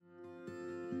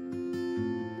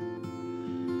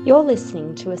You're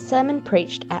listening to a sermon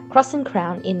preached at Cross and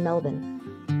Crown in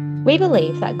Melbourne. We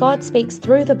believe that God speaks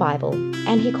through the Bible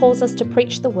and He calls us to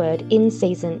preach the word in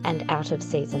season and out of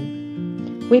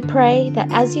season. We pray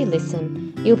that as you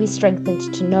listen, you'll be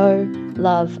strengthened to know,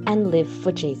 love, and live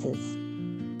for Jesus.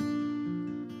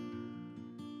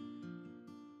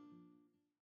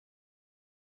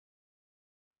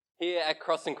 Here at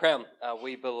Cross and Crown,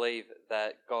 we believe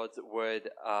that God's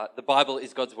word, the Bible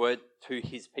is God's word to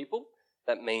His people.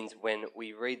 That means when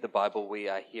we read the Bible, we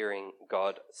are hearing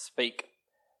God speak.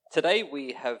 Today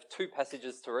we have two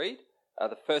passages to read.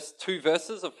 The first two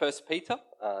verses of 1 Peter,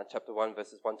 chapter 1,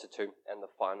 verses 1 to 2, and the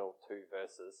final two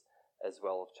verses as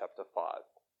well of chapter 5.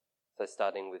 So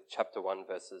starting with chapter 1,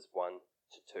 verses 1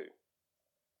 to 2.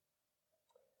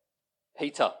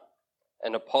 Peter,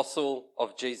 an apostle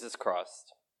of Jesus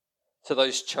Christ, to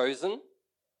those chosen,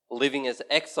 living as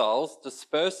exiles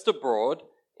dispersed abroad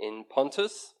in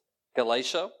Pontus,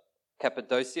 Galatia,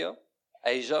 Cappadocia,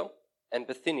 Asia, and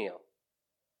Bithynia,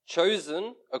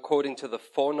 chosen according to the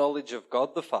foreknowledge of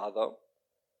God the Father,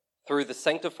 through the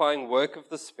sanctifying work of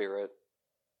the Spirit,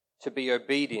 to be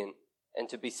obedient and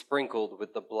to be sprinkled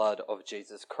with the blood of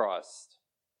Jesus Christ.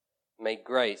 May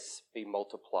grace be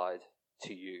multiplied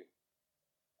to you.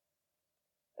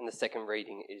 And the second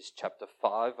reading is chapter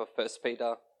 5 of 1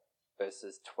 Peter,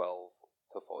 verses 12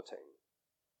 to 14.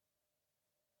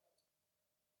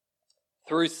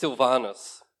 Through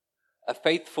Silvanus, a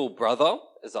faithful brother,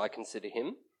 as I consider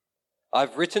him,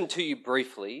 I've written to you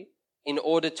briefly in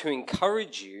order to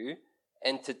encourage you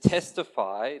and to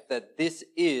testify that this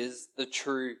is the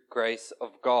true grace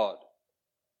of God.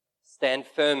 Stand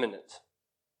firm in it.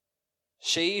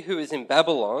 She who is in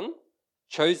Babylon,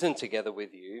 chosen together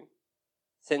with you,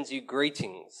 sends you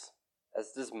greetings,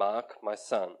 as does Mark, my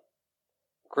son.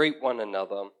 Greet one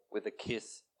another with a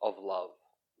kiss of love.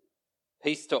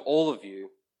 Peace to all of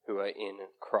you who are in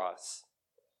Christ.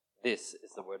 This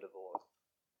is the word of the Lord.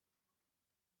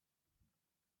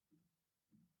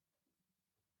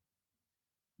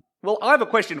 Well, I have a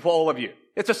question for all of you.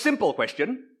 It's a simple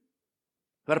question,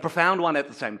 but a profound one at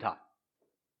the same time.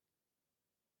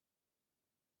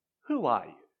 Who are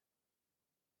you?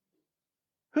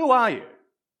 Who are you?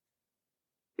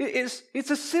 It's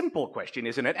a simple question,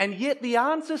 isn't it? And yet the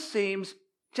answer seems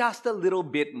just a little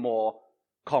bit more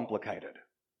complicated.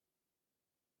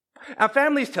 Our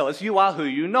families tell us you are who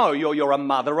you know. You're a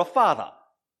mother or father,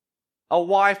 a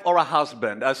wife or a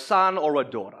husband, a son or a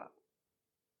daughter.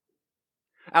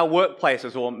 Our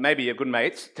workplaces, or maybe your good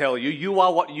mates, tell you you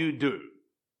are what you do.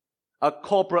 A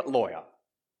corporate lawyer,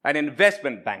 an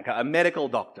investment banker, a medical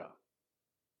doctor.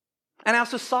 And our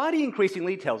society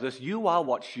increasingly tells us you are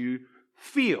what you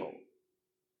feel.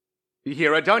 You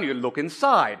hear it, don't you? Look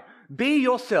inside. Be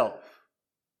yourself.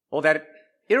 Or that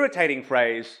irritating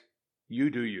phrase, you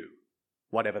do you,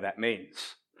 whatever that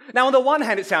means. Now, on the one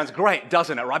hand, it sounds great,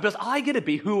 doesn't it, right? Because I get to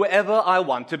be whoever I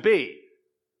want to be.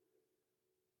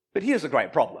 But here's a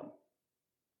great problem.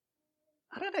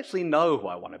 I don't actually know who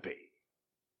I want to be.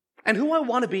 And who I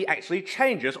want to be actually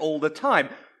changes all the time.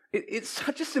 It's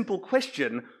such a simple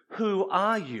question, who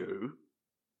are you?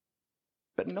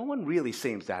 But no one really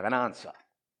seems to have an answer.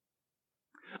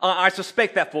 I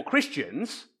suspect that for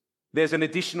Christians, there's an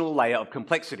additional layer of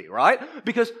complexity, right?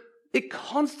 Because it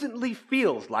constantly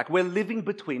feels like we're living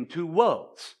between two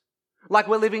worlds, like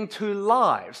we're living two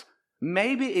lives,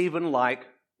 maybe even like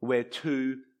we're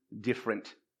two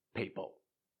different people.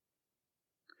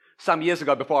 Some years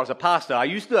ago, before I was a pastor, I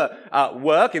used to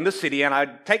work in the city, and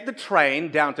I'd take the train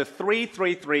down to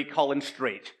 333 Collins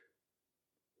Street.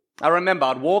 I remember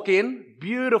I'd walk in,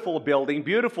 beautiful building,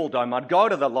 beautiful dome. I'd go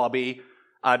to the lobby,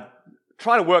 I'd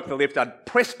try to work the lift, I'd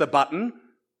press the button,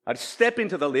 I'd step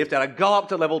into the lift, and I'd go up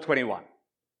to level 21.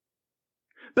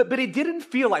 But it didn't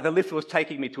feel like the lift was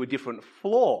taking me to a different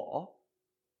floor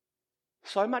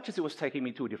so much as it was taking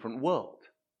me to a different world.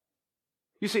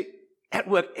 You see, at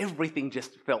work, everything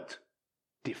just felt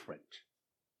different.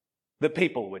 The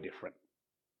people were different.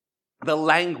 The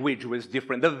language was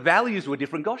different. The values were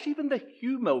different. Gosh, even the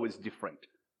humor was different.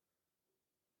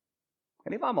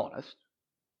 And if I'm honest,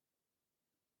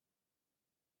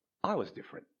 I was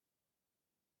different.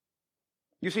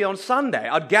 You see, on Sunday,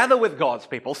 I'd gather with God's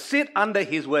people, sit under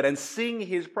His word and sing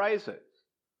His praises.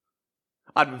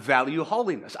 I'd value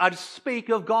holiness. I'd speak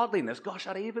of godliness. Gosh,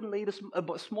 I'd even lead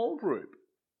a small group.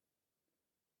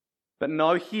 But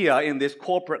no, here in this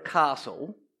corporate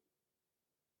castle,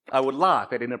 I would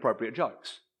laugh at inappropriate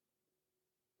jokes,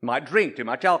 might drink too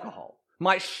much alcohol,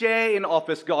 might share in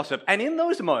office gossip. And in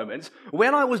those moments,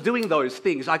 when I was doing those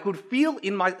things, I could feel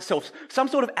in myself some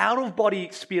sort of out-of-body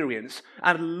experience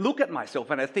and look at myself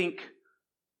and I think,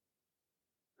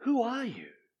 who are you?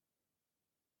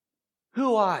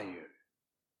 Who are you?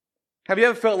 Have you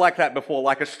ever felt like that before,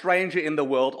 like a stranger in the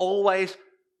world, always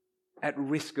at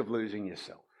risk of losing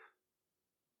yourself?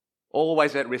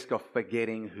 Always at risk of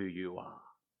forgetting who you are.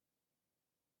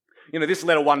 You know, this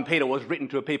letter 1 Peter was written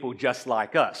to a people just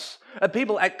like us, a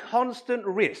people at constant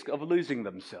risk of losing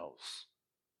themselves,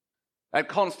 at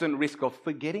constant risk of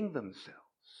forgetting themselves.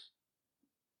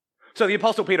 So the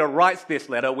Apostle Peter writes this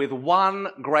letter with one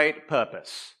great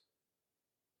purpose.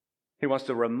 He wants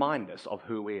to remind us of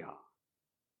who we are.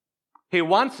 He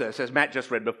wants us, as Matt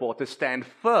just read before, to stand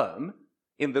firm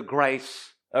in the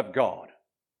grace of God.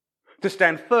 To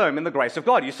stand firm in the grace of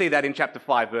God. You see that in chapter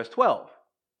 5, verse 12.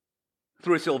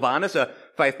 Through Silvanus, a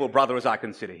faithful brother as I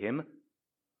consider him,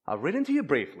 I've written to you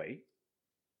briefly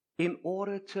in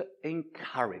order to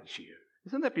encourage you.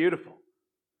 Isn't that beautiful?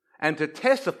 And to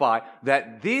testify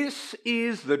that this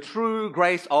is the true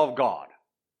grace of God.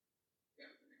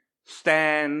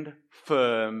 Stand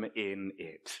firm in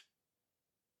it.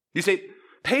 You see,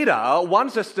 Peter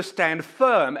wants us to stand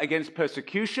firm against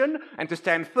persecution and to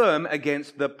stand firm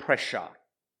against the pressure.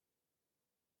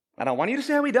 And I want you to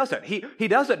see how he does it. He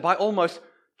does it by almost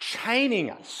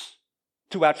chaining us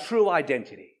to our true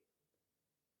identity.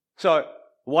 So,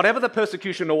 whatever the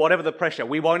persecution or whatever the pressure,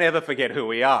 we won't ever forget who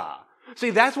we are. See,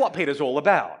 that's what Peter's all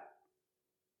about.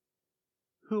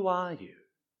 Who are you?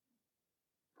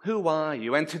 Who are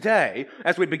you? And today,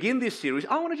 as we begin this series,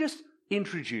 I want to just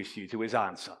introduce you to his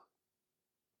answer.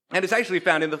 And it's actually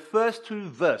found in the first 2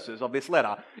 verses of this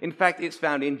letter. In fact, it's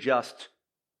found in just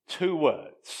 2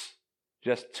 words.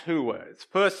 Just 2 words.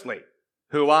 Firstly,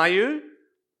 who are you?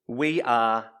 We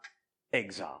are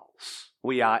exiles.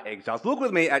 We are exiles. Look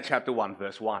with me at chapter 1,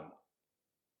 verse 1.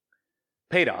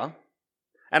 Peter,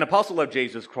 an apostle of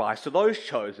Jesus Christ, to those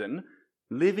chosen,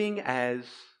 living as,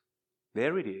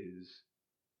 there it is,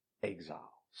 exiles.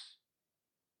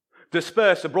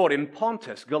 Dispersed abroad in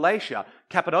Pontus, Galatia,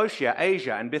 Cappadocia,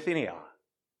 Asia, and Bithynia.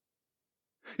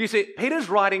 You see, Peter's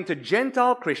writing to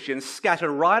Gentile Christians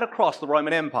scattered right across the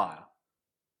Roman Empire.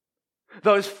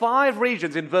 Those 5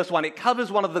 regions in verse 1, it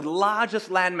covers one of the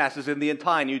largest land masses in the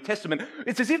entire New Testament.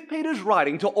 It's as if Peter's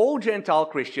writing to all Gentile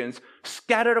Christians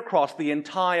scattered across the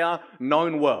entire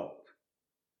known world.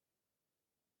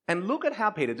 And look at how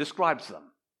Peter describes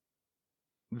them.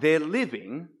 They're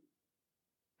living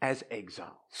as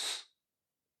exiles.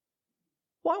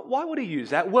 Why would he use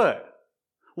that word?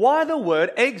 Why the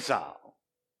word exile?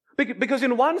 Because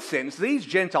in one sense, these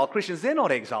Gentile Christians, they're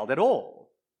not exiled at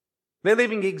all. They're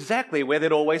living exactly where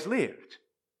they'd always lived.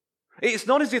 It's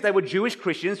not as if they were Jewish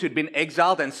Christians who'd been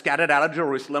exiled and scattered out of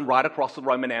Jerusalem right across the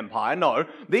Roman Empire. No,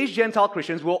 these Gentile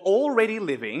Christians were already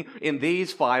living in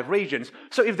these 5 regions.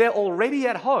 So if they're already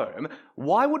at home,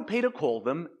 why would Peter call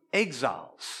them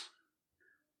exiles?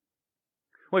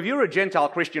 Well, if you're a Gentile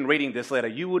Christian reading this letter,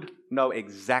 you would know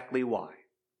exactly why.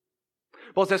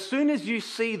 Because as soon as you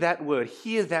see that word,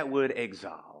 hear that word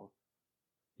exile,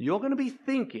 you're going to be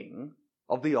thinking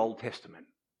of the Old Testament.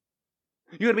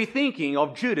 You're going to be thinking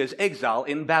of Judah's exile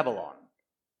in Babylon.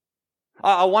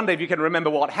 I wonder if you can remember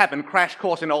what happened. Crash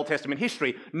course in Old Testament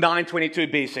history, 922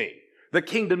 BC. The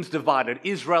kingdoms divided,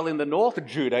 Israel in the north,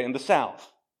 Judah in the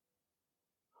south.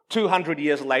 200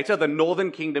 years later, the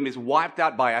northern kingdom is wiped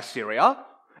out by Assyria,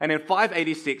 and in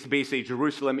 586 BC,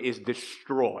 Jerusalem is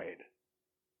destroyed.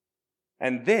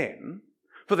 And then,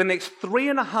 for the next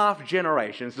 3.5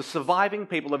 generations, the surviving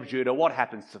people of Judah, what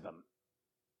happens to them?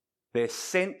 They're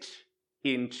sent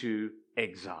into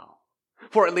exile.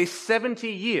 For at least 70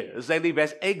 years, they live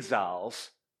as exiles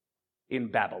in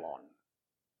Babylon.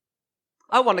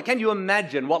 I wonder, can you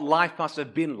imagine what life must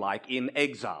have been like in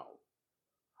exile?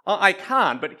 I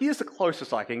can't, but here's the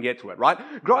closest I can get to it, right?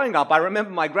 Growing up, I remember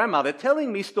my grandmother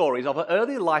telling me stories of her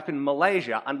early life in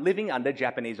Malaysia and living under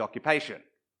Japanese occupation.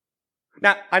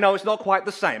 Now, I know it's not quite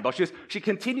the same, but she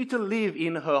continued to live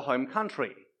in her home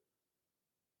country.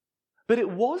 But it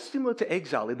was similar to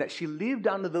exile in that she lived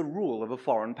under the rule of a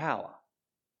foreign power.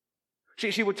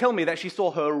 She would tell me that she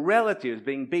saw her relatives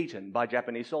being beaten by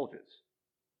Japanese soldiers.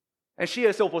 And she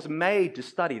herself was made to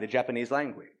study the Japanese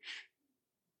language.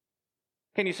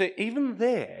 Can you see, even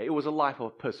there, it was a life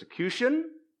of persecution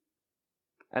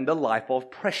and a life of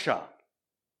pressure.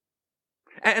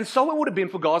 And so it would have been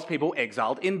for God's people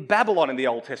exiled in Babylon in the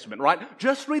Old Testament, right?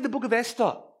 Just read the book of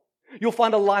Esther. You'll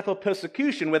find a life of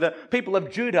persecution where the people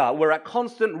of Judah were at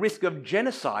constant risk of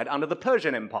genocide under the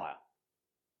Persian Empire.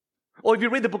 Or if you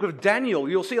read the book of Daniel,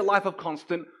 you'll see a life of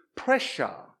constant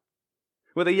pressure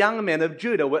where the young men of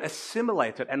Judah were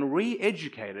assimilated and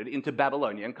re-educated into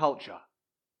Babylonian culture.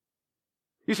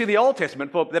 You see, the Old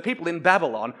Testament, for the people in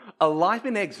Babylon, a life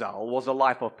in exile was a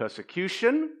life of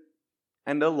persecution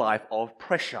and a life of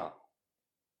pressure.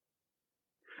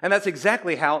 And that's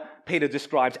exactly how Peter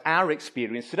describes our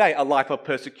experience today, a life of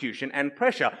persecution and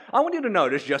pressure. I want you to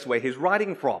notice just where he's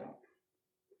writing from.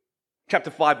 Chapter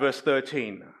 5, verse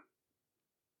 13.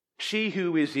 She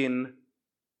who is in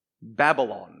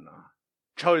Babylon,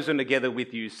 chosen together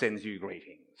with you, sends you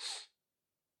greetings.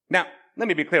 Now, let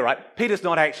me be clear, right? Peter's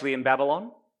not actually in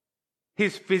Babylon.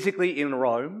 He's physically in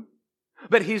Rome.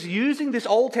 But he's using this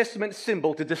Old Testament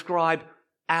symbol to describe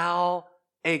our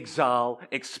exile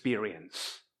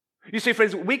experience. You see,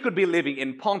 friends, we could be living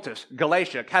in Pontus,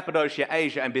 Galatia, Cappadocia,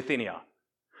 Asia, and Bithynia.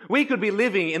 We could be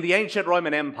living in the ancient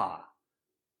Roman Empire.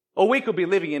 Or we could be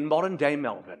living in modern-day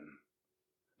Melbourne.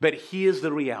 But here's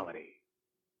the reality.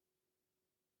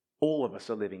 All of us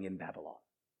are living in Babylon.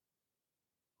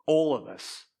 All of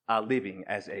us are living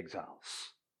as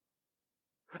exiles.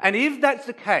 And if that's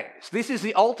the case, this is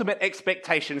the ultimate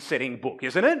expectation-setting book,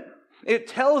 isn't it? It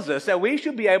tells us that we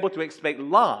should be able to expect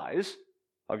lies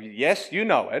of, yes, you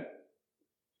know it,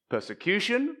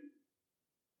 persecution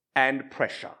and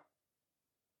pressure.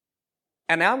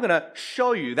 And now I'm going to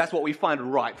show you that's what we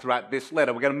find right throughout this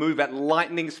letter. We're going to move at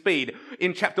lightning speed.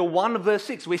 In chapter 1, verse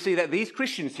 6, we see that these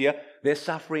Christians here, they're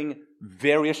suffering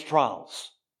various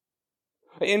trials.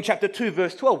 In chapter 2,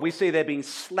 verse 12, we see they're being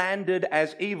slandered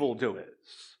as evildoers.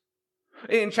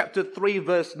 In chapter 3,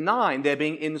 verse 9, they're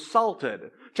being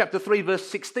insulted. Chapter 3, verse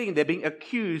 16, they're being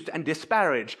accused and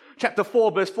disparaged. Chapter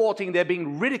 4, verse 14, they're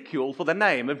being ridiculed for the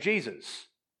name of Jesus.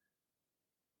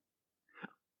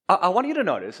 I want you to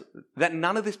notice that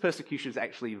none of this persecution is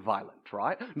actually violent,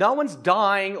 right? No one's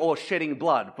dying or shedding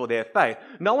blood for their faith.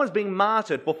 No one's being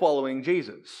martyred for following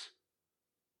Jesus.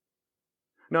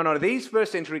 No, these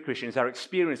first century Christians are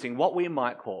experiencing what we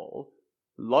might call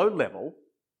low-level,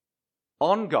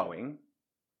 ongoing,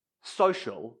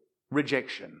 social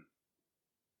rejection.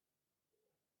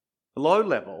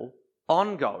 Low-level,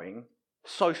 ongoing,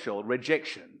 social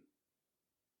rejection.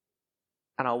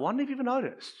 And I wonder if you've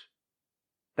noticed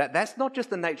that that's not just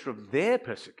the nature of their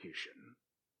persecution.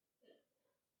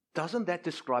 Doesn't that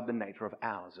describe the nature of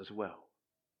ours as well?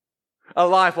 A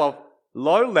life of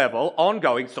low-level,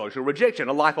 ongoing social rejection,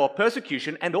 a life of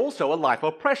persecution, and also a life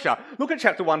of pressure. Look at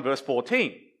chapter 1, verse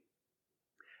 14.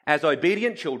 As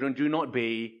obedient children, do not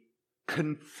be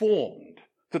conformed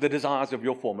to the desires of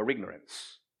your former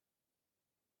ignorance.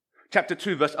 Chapter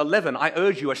 2, verse 11, I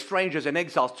urge you as strangers and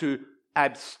exiles to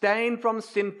abstain from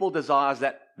sinful desires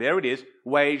that, there it is,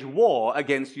 wage war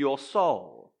against your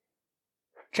soul.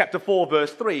 Chapter 4,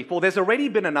 verse 3, for there's already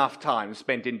been enough time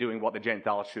spent in doing what the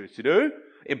Gentiles choose to do.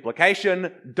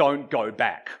 Implication, don't go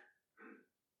back.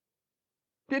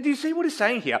 Do you see what he's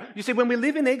saying here? You see, when we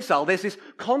live in exile, there's this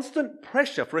constant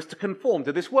pressure for us to conform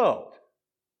to this world.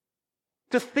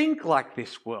 To think like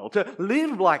this world, to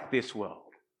live like this world.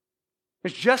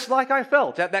 It's just like I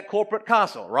felt at that corporate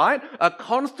castle, right? A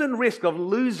constant risk of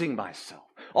losing myself,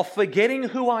 of forgetting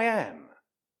who I am,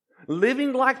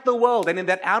 living like the world, and in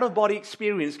that out-of-body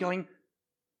experience going,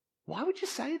 why would you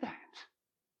say that?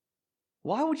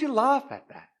 Why would you laugh at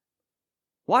that?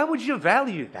 Why would you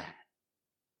value that?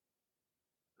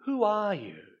 Who are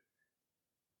you?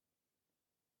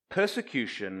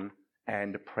 Persecution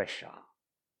and pressure.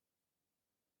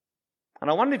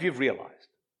 And I wonder if you've realized,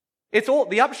 it's all,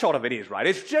 the upshot of it is, right,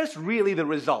 it's just really the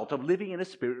result of living in a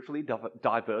spiritually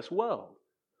diverse world.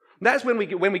 That's when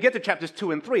we get to chapters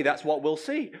 2 and 3, that's what we'll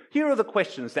see. Here are the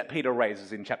questions that Peter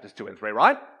raises in chapters 2 and 3,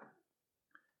 right?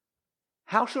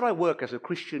 How should I work as a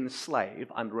Christian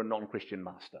slave under a non-Christian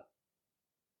master?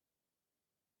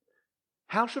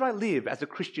 How should I live as a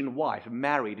Christian wife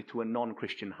married to a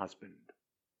non-Christian husband?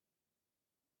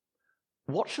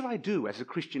 What should I do as a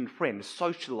Christian friend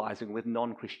socializing with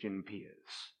non-Christian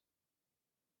peers?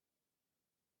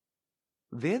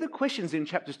 They're the questions in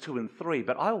chapters 2 and 3,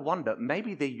 but I wonder,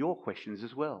 maybe they're your questions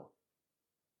as well.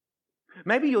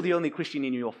 Maybe you're the only Christian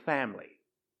in your family,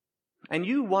 and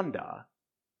you wonder,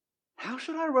 how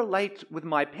should I relate with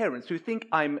my parents who think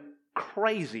I'm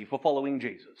crazy for following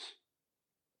Jesus?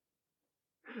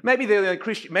 Maybe you're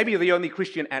the only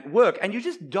Christian at work, and you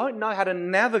just don't know how to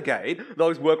navigate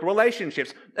those work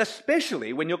relationships,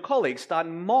 especially when your colleagues start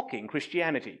mocking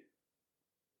Christianity.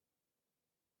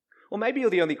 Or maybe you're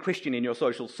the only Christian in your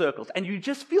social circles, and you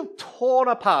just feel torn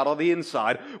apart on the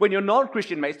inside when your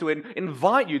non-Christian mates to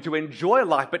invite you to enjoy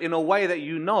life, but in a way that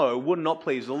you know would not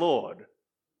please the Lord.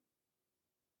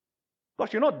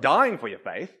 Gosh, you're not dying for your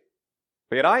faith,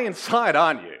 but you're dying inside,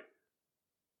 aren't you?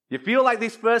 You feel like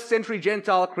these first century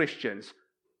Gentile Christians,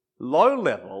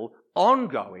 low-level,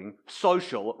 ongoing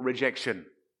social rejection.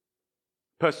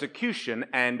 persecution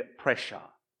and pressure.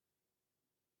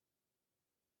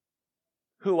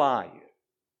 Who are you?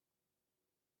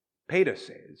 Peter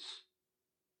says,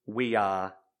 we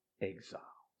are exiles.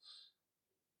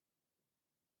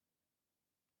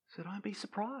 So don't be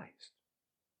surprised.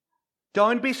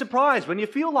 Don't be surprised when you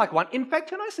feel like one. In fact,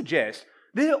 can I suggest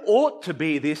there ought to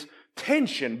be this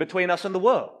tension between us and the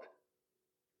world.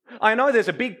 I know there's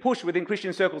a big push within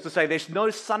Christian circles to say there's no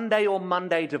Sunday or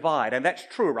Monday divide, and that's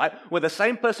true, right? We're the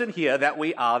same person here that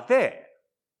we are there.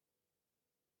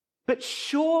 But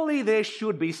surely there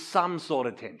should be some sort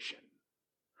of tension.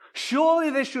 Surely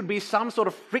there should be some sort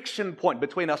of friction point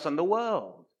between us and the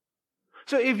world.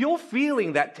 So if you're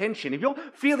feeling that tension, if you're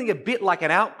feeling a bit like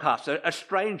an outcast, a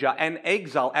stranger, an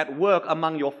exile at work,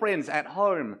 among your friends, at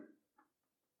home,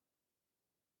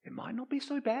 it might not be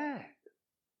so bad.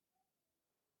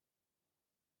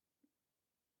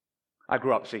 I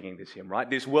grew up singing this hymn, right?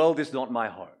 This world is not my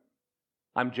home.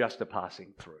 I'm just a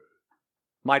passing through.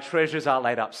 My treasures are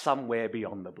laid up somewhere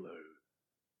beyond the blue.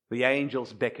 The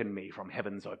angels beckon me from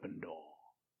heaven's open door.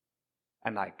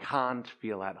 And I can't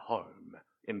feel at home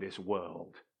in this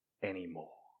world anymore.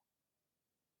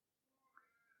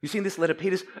 You see, in this letter,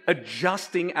 Peter's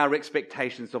adjusting our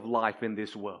expectations of life in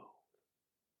this world.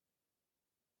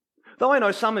 Though I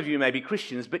know some of you may be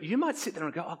Christians, but you might sit there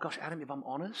and go, oh gosh, Adam, if I'm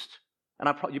honest,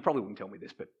 and you probably wouldn't tell me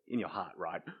this, but in your heart,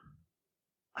 right?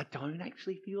 I don't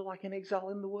actually feel like an exile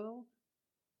in the world.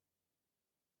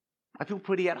 I feel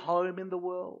pretty at home in the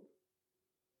world.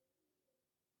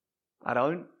 I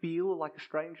don't feel like a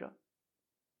stranger.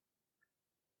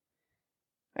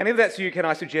 And if that's you, can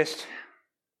I suggest,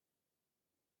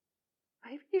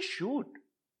 maybe you should.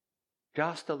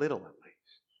 Just a little at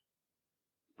least.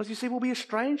 Because you see, we'll be a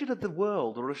stranger to the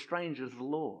world or a stranger to the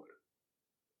Lord.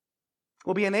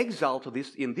 We'll be an exile to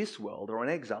this in this world or an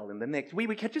exile in the next. We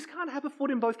just can't have a foot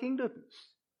in both kingdoms.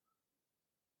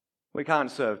 We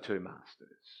can't serve two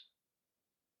masters.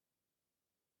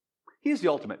 Here's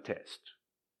the ultimate test.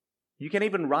 You can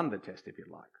even run the test if you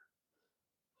like.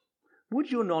 Would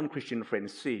your non-Christian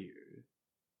friends see you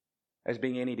as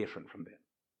being any different from them?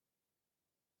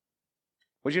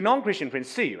 Would your non-Christian friends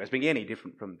see you as being any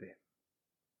different from them?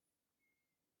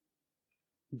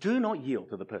 Do not yield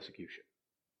to the persecution.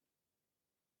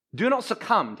 Do not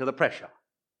succumb to the pressure.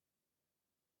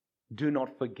 Do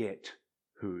not forget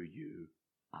who you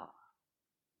are.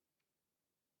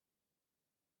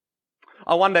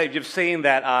 I wonder if you've seen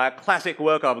that classic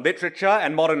work of literature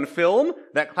and modern film,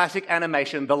 that classic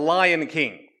animation, The Lion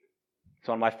King. It's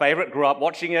one of my favourite. Grew up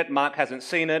watching it. Mark hasn't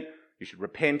seen it. You should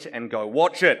repent and go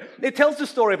watch it. It tells the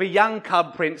story of a young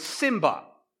cub prince, Simba,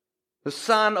 the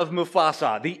son of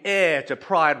Mufasa, the heir to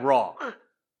Pride Rock.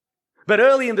 But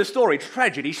early in the story,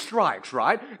 tragedy strikes,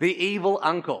 right? The evil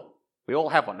uncle. We all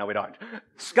have one. No, we don't.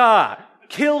 Scar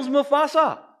kills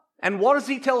Mufasa. And what does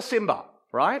he tell Simba,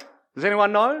 right? Does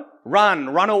anyone know? Run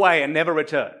away and never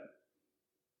return.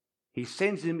 He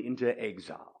sends him into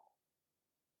exile.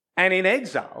 And in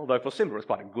exile, though for Simba it's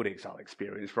quite a good exile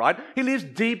experience, right? He lives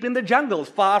deep in the jungles,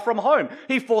 far from home.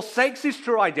 He forsakes his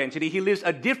true identity. He lives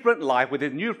a different life with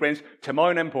his new friends,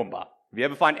 Timon and Pumbaa. If you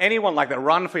ever find anyone like that,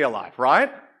 run for your life,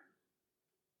 right?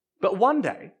 But one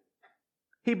day,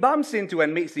 he bumps into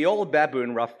and meets the old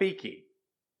baboon Rafiki.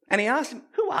 And he asks him,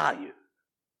 who are you?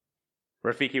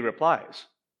 Rafiki replies,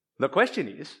 the question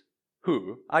is,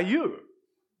 who are you?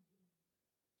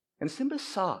 And Simba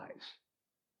sighs.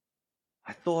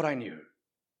 I thought I knew.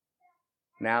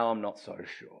 Now I'm not so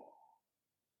sure.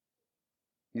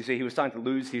 You see, he was starting to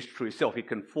lose his true self. He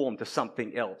conformed to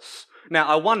something else. Now,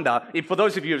 I wonder if, for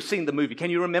those of you who have seen the movie,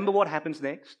 can you remember what happens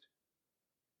next?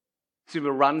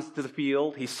 Simba runs to the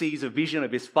field. He sees a vision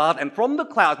of his father. And from the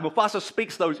clouds, Mufasa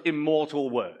speaks those immortal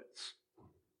words.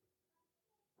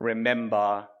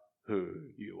 Remember who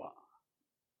you are.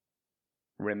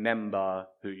 Remember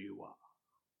who you are.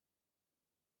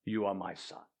 You are my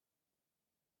son.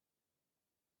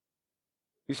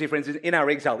 You see, friends, in our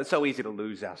exile, it's so easy to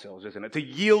lose ourselves, isn't it? To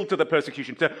yield to the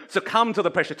persecution, to succumb to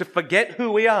the pressure, to forget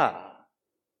who we are.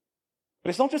 But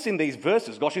it's not just in these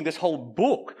verses, gosh, in this whole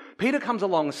book. Peter comes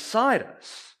alongside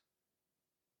us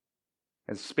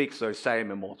and speaks those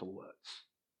same immortal words.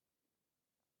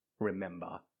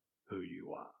 Remember who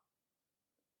you are.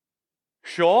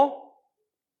 Sure,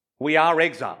 we are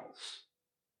exiles.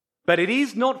 But it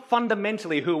is not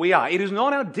fundamentally who we are. It is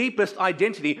not our deepest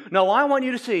identity. No, I want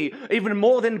you to see, even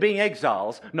more than being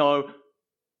exiles, no,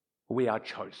 we are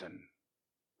chosen.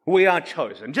 We are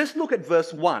chosen. Just look at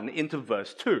verse 1 into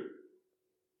verse 2.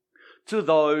 To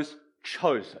those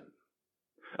chosen,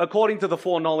 according to the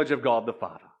foreknowledge of God the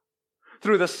Father,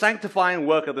 through the sanctifying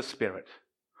work of the Spirit,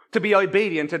 to be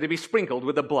obedient and to be sprinkled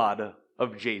with the blood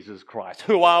of Jesus Christ.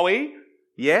 Who are we?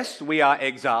 Yes, we are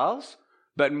exiles,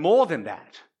 but more than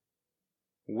that,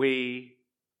 we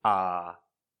are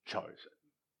chosen.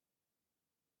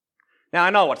 Now, I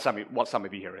know what some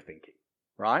of you here are thinking,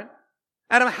 right?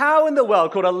 Adam, how in the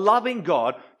world could a loving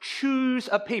God choose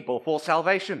a people for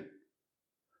salvation?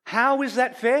 How is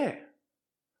that fair?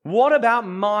 What about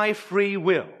my free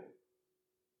will?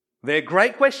 They're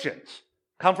great questions.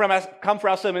 Come for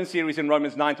our sermon series in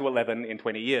Romans 9 to 11 in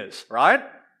 20 years, right?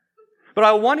 But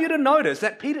I want you to notice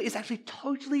that Peter is actually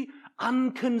totally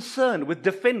unconcerned with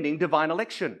defending divine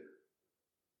election.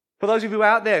 For those of you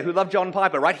out there who love John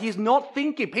Piper, right? Peter's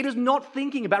not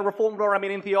thinking about Reformed or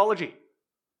Arminian theology.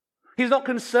 He's not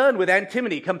concerned with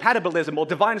antimony, compatibilism, or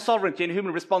divine sovereignty and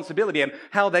human responsibility and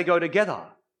how they go together.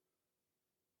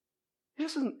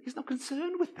 He's not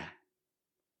concerned with that.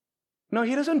 No,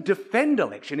 he doesn't defend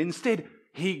election. Instead,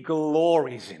 he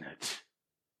glories in it.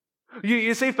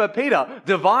 You see, for Peter,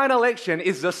 divine election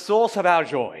is the source of our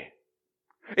joy.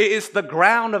 It is the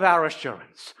ground of our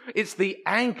assurance. It's the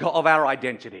anchor of our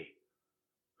identity.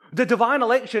 The divine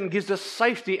election gives us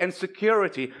safety and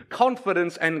security,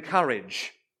 confidence and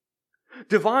courage.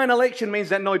 Divine election means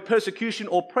that no persecution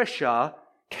or pressure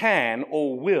can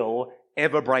or will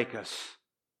ever break us.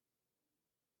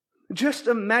 Just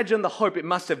imagine the hope it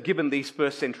must have given these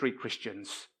first century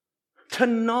Christians to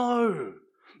know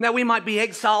that we might be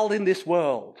exiled in this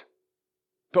world,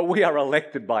 but we are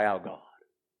elected by our God.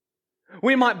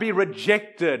 We might be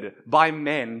rejected by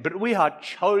men, but we are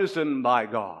chosen by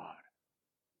God.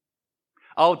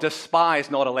 Oh,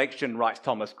 despise not election, writes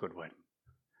Thomas Goodwin.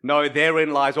 No,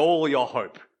 therein lies all your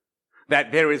hope,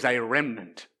 that there is a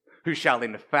remnant who shall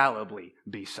infallibly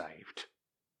be saved.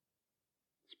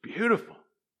 It's beautiful.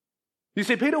 You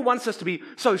see, Peter wants us to be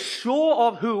so sure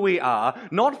of who we are,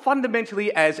 not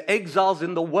fundamentally as exiles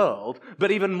in the world,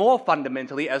 but even more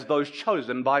fundamentally as those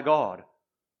chosen by God.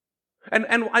 And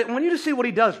I want you to see what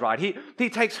he does, right? He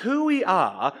takes who we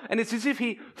are, and it's as if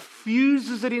he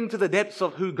fuses it into the depths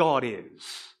of who God is.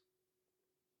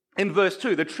 In verse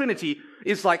 2, the Trinity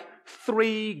is like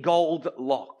 3 gold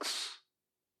locks.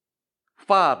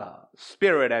 Father,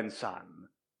 Spirit, and Son,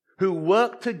 who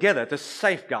work together to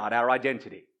safeguard our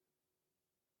identity.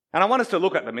 And I want us to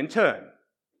look at them in turn.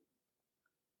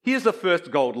 Here's the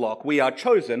first gold lock. We are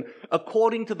chosen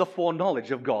according to the foreknowledge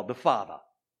of God the Father.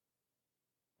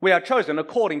 We are chosen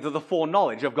according to the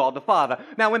foreknowledge of God the Father.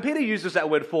 Now, when Peter uses that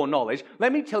word foreknowledge,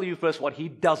 let me tell you first what he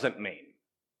doesn't mean.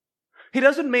 He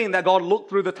doesn't mean that God looked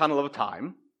through the tunnel of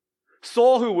time,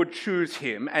 saw who would choose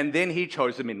him, and then he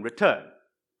chose them in return.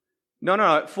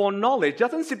 No. Foreknowledge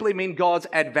doesn't simply mean God's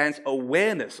advanced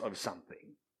awareness of something.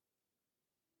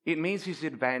 It means his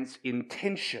advanced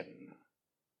intention.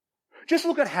 Just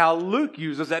look at how Luke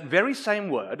uses that very same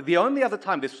word, the only other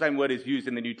time this same word is used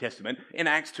in the New Testament, in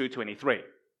Acts 2:23.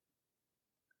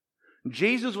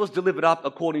 Jesus was delivered up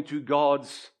according to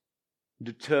God's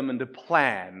determined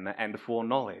plan and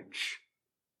foreknowledge.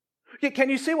 Yet, can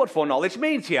you see what foreknowledge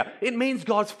means here? It means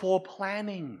God's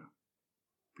foreplanning.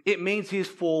 It means his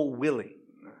forewilling.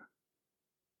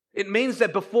 It means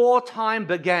that before time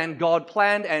began, God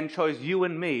planned and chose you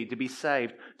and me to be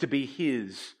saved, to be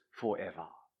his forever.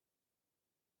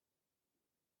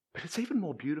 But it's even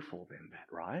more beautiful than that,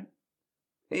 right?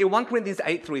 In 1 Corinthians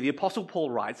 8:3, the Apostle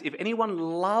Paul writes, if anyone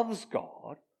loves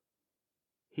God,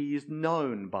 he is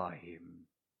known by him.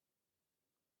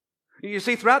 You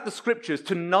see, throughout the scriptures,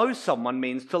 to know someone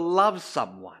means to love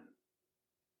someone.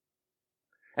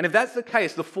 And if that's the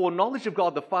case, the foreknowledge of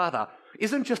God the Father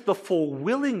isn't just the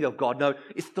forewilling of God, no,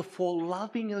 it's the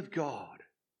foreloving of God.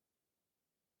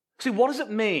 See, what does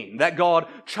it mean that God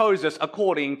chose us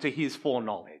according to his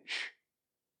foreknowledge?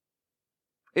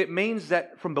 It means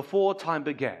that from before time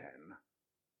began,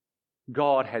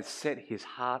 God has set his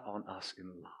heart on us in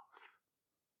love.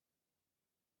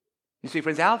 You see,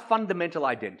 friends, our fundamental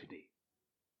identity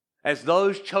as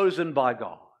those chosen by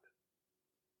God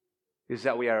is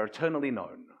that we are eternally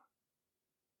known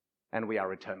and we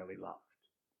are eternally loved.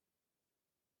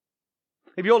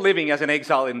 If you're living as an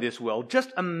exile in this world,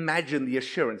 just imagine the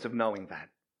assurance of knowing that.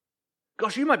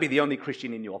 Gosh, you might be the only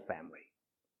Christian in your family.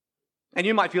 And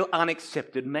you might feel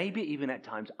unaccepted, maybe even at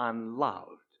times unloved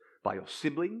by your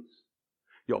siblings,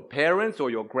 your parents, or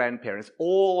your grandparents,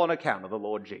 all on account of the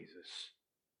Lord Jesus.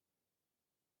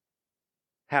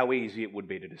 How easy it would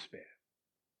be to despair.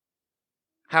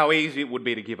 How easy it would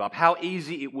be to give up. How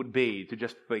easy it would be to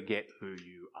just forget who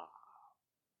you are.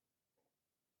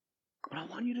 But I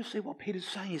want you to see what Peter's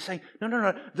saying. He's saying,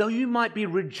 no. Though you might be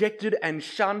rejected and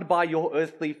shunned by your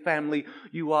earthly family,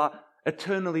 you are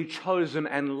eternally chosen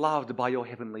and loved by your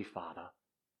heavenly Father.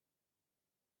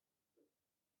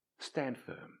 stand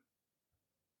firm.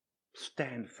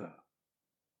 Stand firm.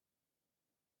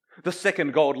 The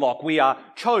second gold lock, we are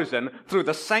chosen through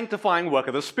the sanctifying work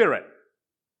of the Spirit.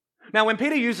 Now, when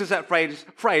Peter uses that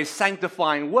phrase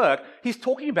sanctifying work, he's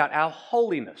talking about our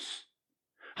holiness.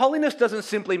 Holiness doesn't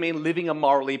simply mean living a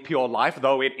morally pure life,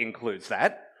 though it includes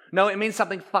that. No, it means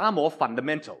something far more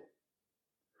fundamental.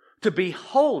 To be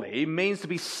holy means to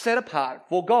be set apart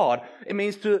for God. It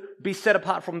means to be set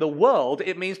apart from the world.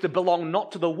 It means to belong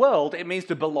not to the world. It means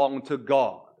to belong to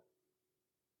God.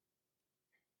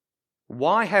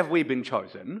 Why have we been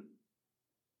chosen?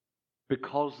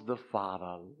 Because the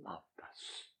Father loved us.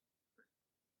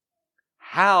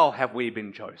 How have we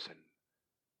been chosen?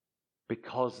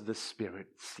 Because the Spirit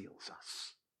seals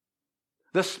us.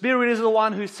 The Spirit is the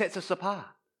one who sets us apart.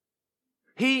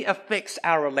 He affects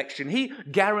our election. He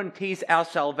guarantees our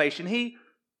salvation. He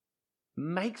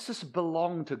makes us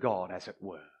belong to God, as it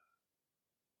were.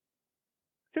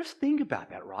 Just think about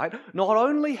that, right? Not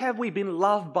only have we been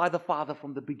loved by the Father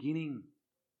from the beginning,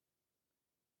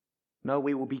 no,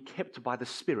 we will be kept by the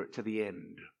Spirit to the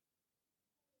end.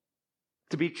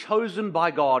 To be chosen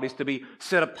by God is to be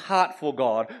set apart for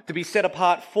God. To be set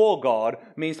apart for God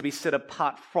means to be set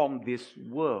apart from this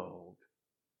world.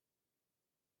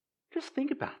 Just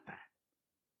think about that.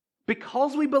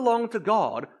 Because we belong to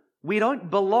God, we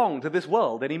don't belong to this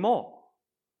world anymore.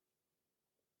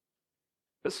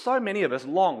 But so many of us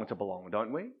long to belong,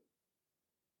 don't we?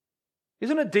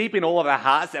 Isn't it deep in all of our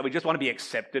hearts that we just want to be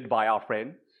accepted by our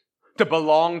friends? To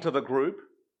belong to the group?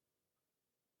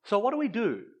 So what do we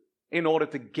do in order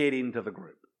to get into the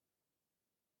group?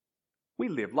 We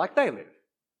live like they live.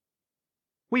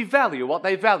 We value what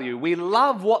they value. We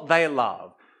love what they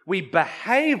love. We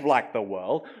behave like the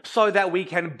world so that we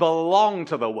can belong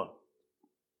to the world.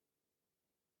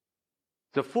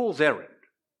 It's a fool's errand.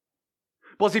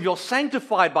 Because if you're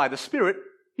sanctified by the Spirit,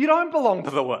 you don't belong to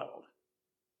the world.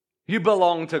 You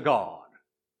belong to God.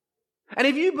 And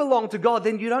if you belong to God,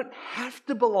 then you don't have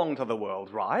to belong to the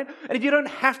world, right? And if you don't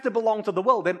have to belong to the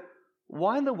world, then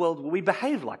why in the world will we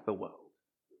behave like the world?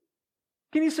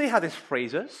 Can you see how this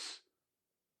frees us?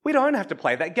 We don't have to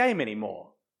play that game anymore.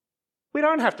 We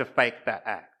don't have to fake that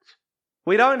act.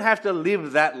 We don't have to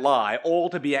live that lie, all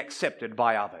to be accepted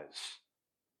by others.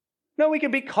 No, we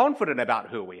can be confident about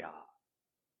who we are.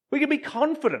 We can be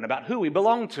confident about who we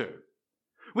belong to.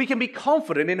 We can be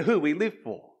confident in who we live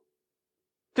for.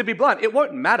 To be blunt, it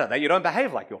won't matter that you don't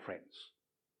behave like your friends.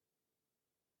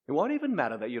 It won't even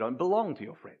matter that you don't belong to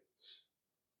your friends.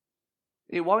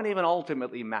 It won't even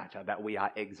ultimately matter that we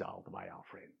are exiled by our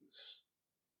friends.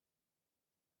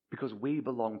 Because we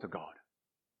belong to God.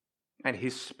 And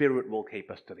His Spirit will keep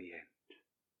us to the end.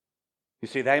 You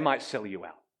see, they might sell you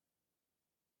out.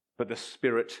 But the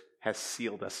Spirit has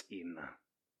sealed us in.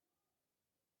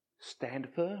 Stand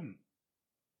firm.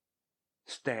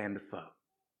 Stand firm.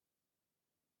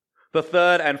 The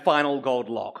third and final gold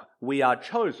lock. We are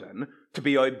chosen to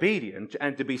be obedient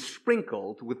and to be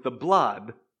sprinkled with the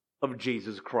blood of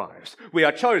Jesus Christ. We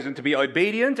are chosen to be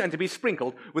obedient and to be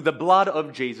sprinkled with the blood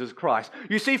of Jesus Christ.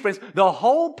 You see, friends, the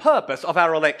whole purpose of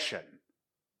our election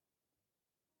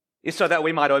is so that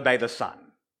we might obey the Son.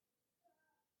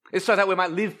 It's so that we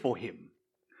might live for Him.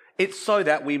 It's so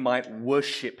that we might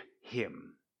worship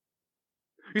Him.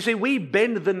 You see, we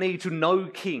bend the knee to no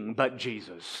king but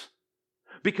Jesus,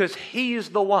 because He is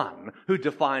the one who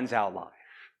defines our life.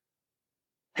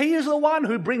 He is the one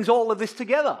who brings all of this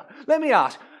together. Let me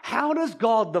ask, how does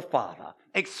God the Father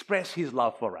express His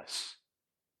love for us?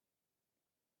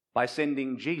 By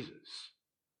sending Jesus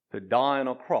to die on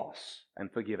a cross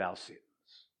and forgive our sins.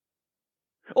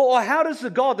 Or how does the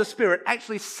God the Spirit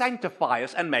actually sanctify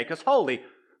us and make us holy?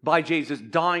 By Jesus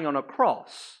dying on a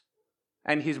cross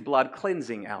and His blood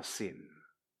cleansing our sin.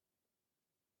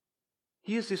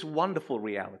 Here's this wonderful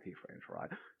reality, friends, right?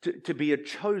 To be a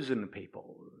chosen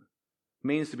people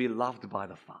means to be loved by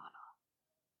the Father.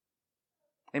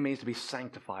 It means to be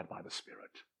sanctified by the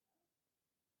Spirit.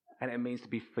 And it means to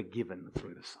be forgiven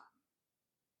through the Son.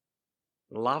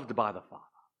 Loved by the Father.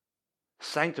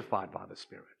 Sanctified by the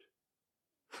Spirit.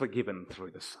 Forgiven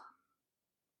through the Son.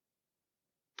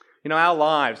 You know, our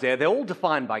lives, they're all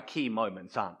defined by key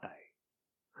moments, aren't they?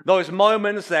 Those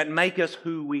moments that make us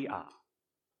who we are.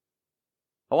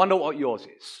 I wonder what yours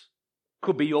is.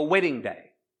 Could be your wedding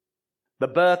day, the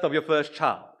birth of your first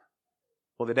child,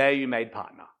 or the day you made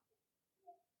partner.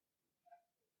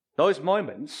 Those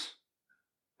moments,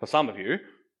 for some of you,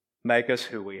 make us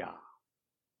who we are.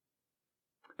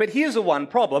 But here's the one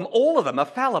problem. All of them are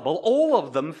fallible. All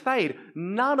of them fade.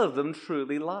 None of them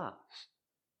truly last.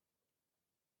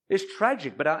 It's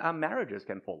tragic, but our marriages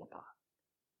can fall apart.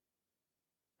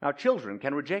 Our children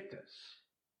can reject us.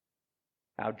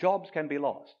 Our jobs can be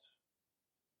lost.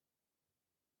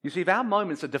 You see, if our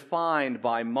lives are defined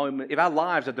by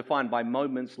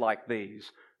moments like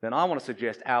these, then I want to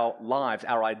suggest our lives,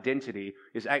 our identity,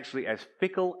 is actually as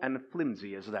fickle and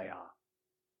flimsy as they are.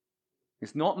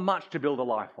 It's not much to build a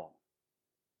life on.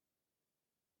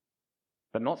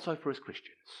 But not so for us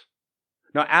Christians.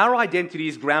 Now, our identity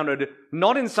is grounded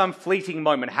not in some fleeting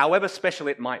moment, however special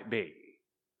it might be.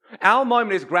 Our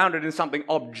moment is grounded in something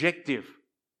objective,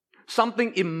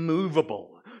 something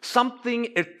immovable, something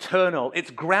eternal.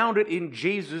 It's grounded in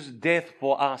Jesus' death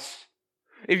for us.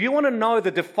 If you want to know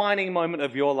the defining moment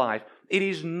of your life, it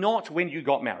is not when you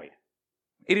got married.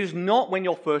 It is not when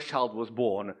your first child was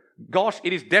born. Gosh,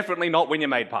 it is definitely not when you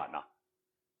made partner.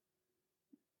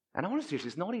 And honestly,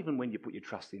 it's not even when you put your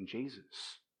trust in Jesus.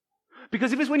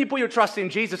 Because if it's when you put your trust in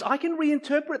Jesus, I can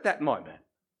reinterpret that moment.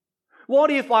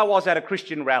 What if I was at a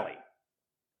Christian rally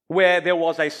where there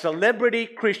was a celebrity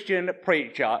Christian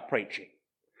preacher preaching,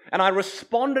 and I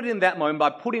responded in that moment by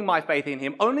putting my faith in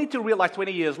him, only to realize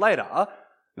 20 years later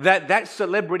that that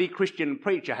celebrity Christian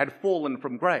preacher had fallen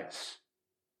from grace?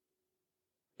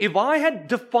 If I had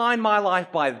defined my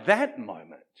life by that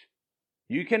moment,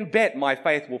 you can bet my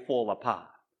faith will fall apart.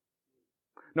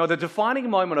 No, the defining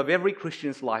moment of every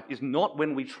Christian's life is not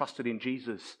when we trusted in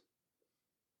Jesus.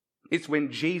 It's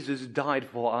when Jesus died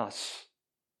for us.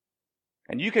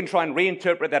 And you can try and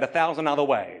reinterpret that 1,000 other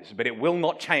ways, but it will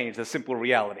not change the simple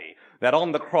reality that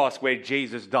on the cross where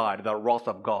Jesus died, the wrath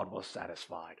of God was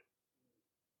satisfied.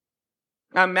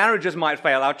 Our marriages might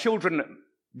fail, our children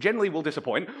generally will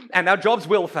disappoint, and our jobs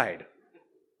will fade.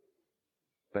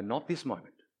 But not this moment.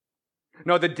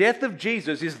 No, the death of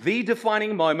Jesus is the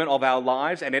defining moment of our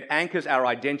lives, and it anchors our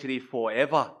identity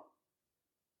forever.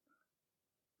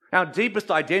 Our deepest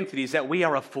identity is that we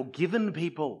are a forgiven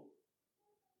people.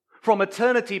 From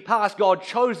eternity past, God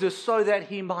chose us so that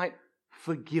He might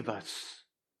forgive us.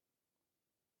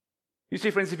 You see,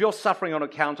 friends, if you're suffering on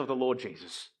account of the Lord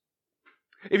Jesus,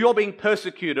 if you're being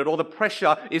persecuted or the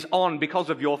pressure is on because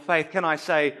of your faith, can I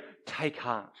say, take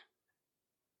heart.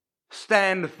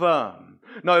 Stand firm.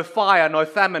 No fire, no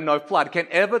famine, no flood can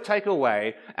ever take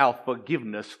away our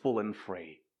forgiveness full and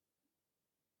free.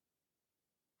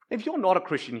 If you're not a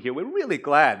Christian here, we're really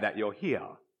glad that you're here.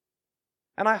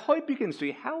 And I hope you can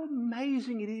see how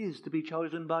amazing it is to be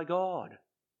chosen by God.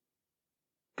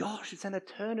 Gosh, it's an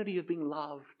eternity of being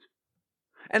loved,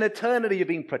 an eternity of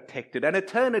being protected, an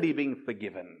eternity of being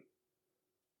forgiven.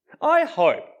 I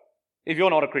hope, if you're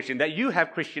not a Christian, that you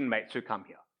have Christian mates who come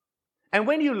here. And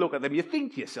when you look at them, you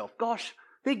think to yourself, gosh,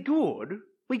 they're good,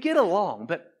 we get along,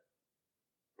 but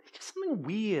there's just something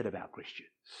weird about Christians.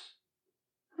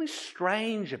 Something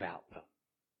strange about them.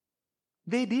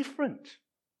 They're different.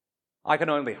 I can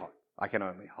only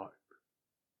hope.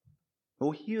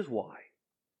 Well, here's why.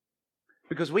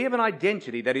 Because we have an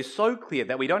identity that is so clear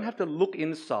that we don't have to look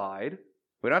inside,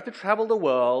 we don't have to travel the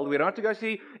world, we don't have to go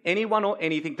see anyone or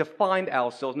anything to find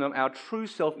ourselves. No, our true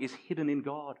self is hidden in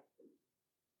God.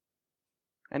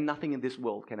 And nothing in this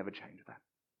world can ever change that.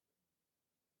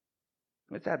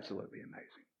 It's absolutely amazing.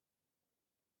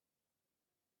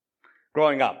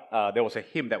 Growing up, there was a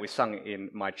hymn that we sung in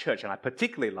my church, and I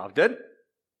particularly loved it.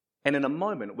 And in a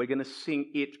moment, we're going to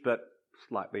sing it, but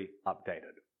slightly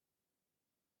updated.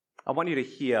 I want you to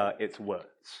hear its words.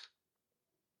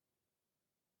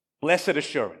 Blessed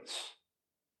assurance,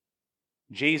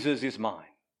 Jesus is mine.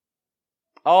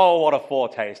 Oh, what a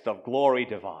foretaste of glory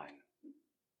divine.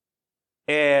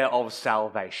 Heir of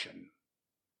salvation,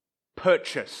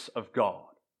 purchase of God,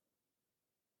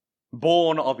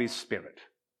 born of His Spirit,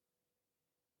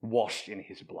 washed in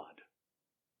His blood.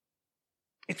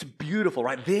 It's beautiful,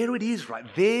 right? There it is, right?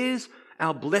 There's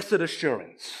our blessed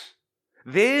assurance.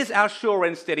 There's our sure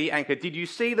and steady anchor. Did you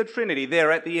see the Trinity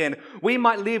there at the end? We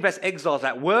might live as exiles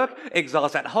at work,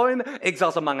 exiles at home,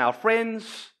 exiles among our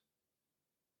friends,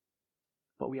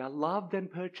 but we are loved and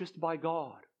purchased by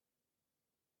God.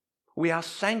 We are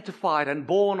sanctified and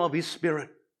born of His Spirit.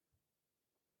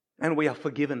 And we are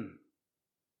forgiven,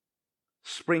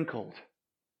 sprinkled,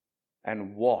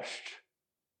 and washed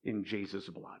in Jesus'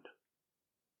 blood.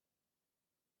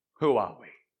 Who are we?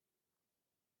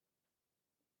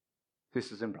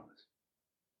 Sisters and brothers,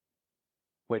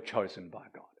 we're chosen by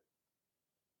God.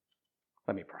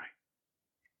 Let me pray.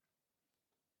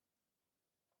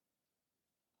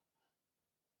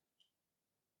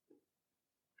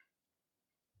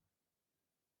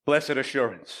 Blessed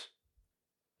assurance,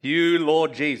 you,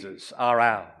 Lord Jesus, are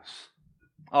ours.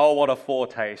 Oh, what a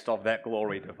foretaste of that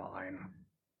glory divine.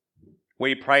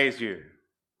 We praise you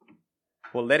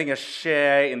for letting us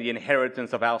share in the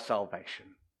inheritance of our salvation.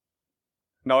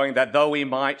 knowing that though we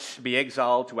might be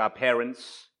exiled to our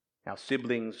parents, our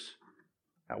siblings,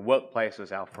 our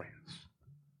workplaces, our friends,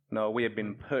 no, we have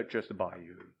been purchased by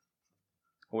you.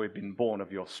 We've been born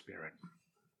of your Spirit.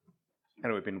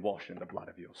 And we've been washed in the blood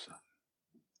of your Son,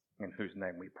 in whose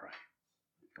name we pray.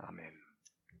 Amen.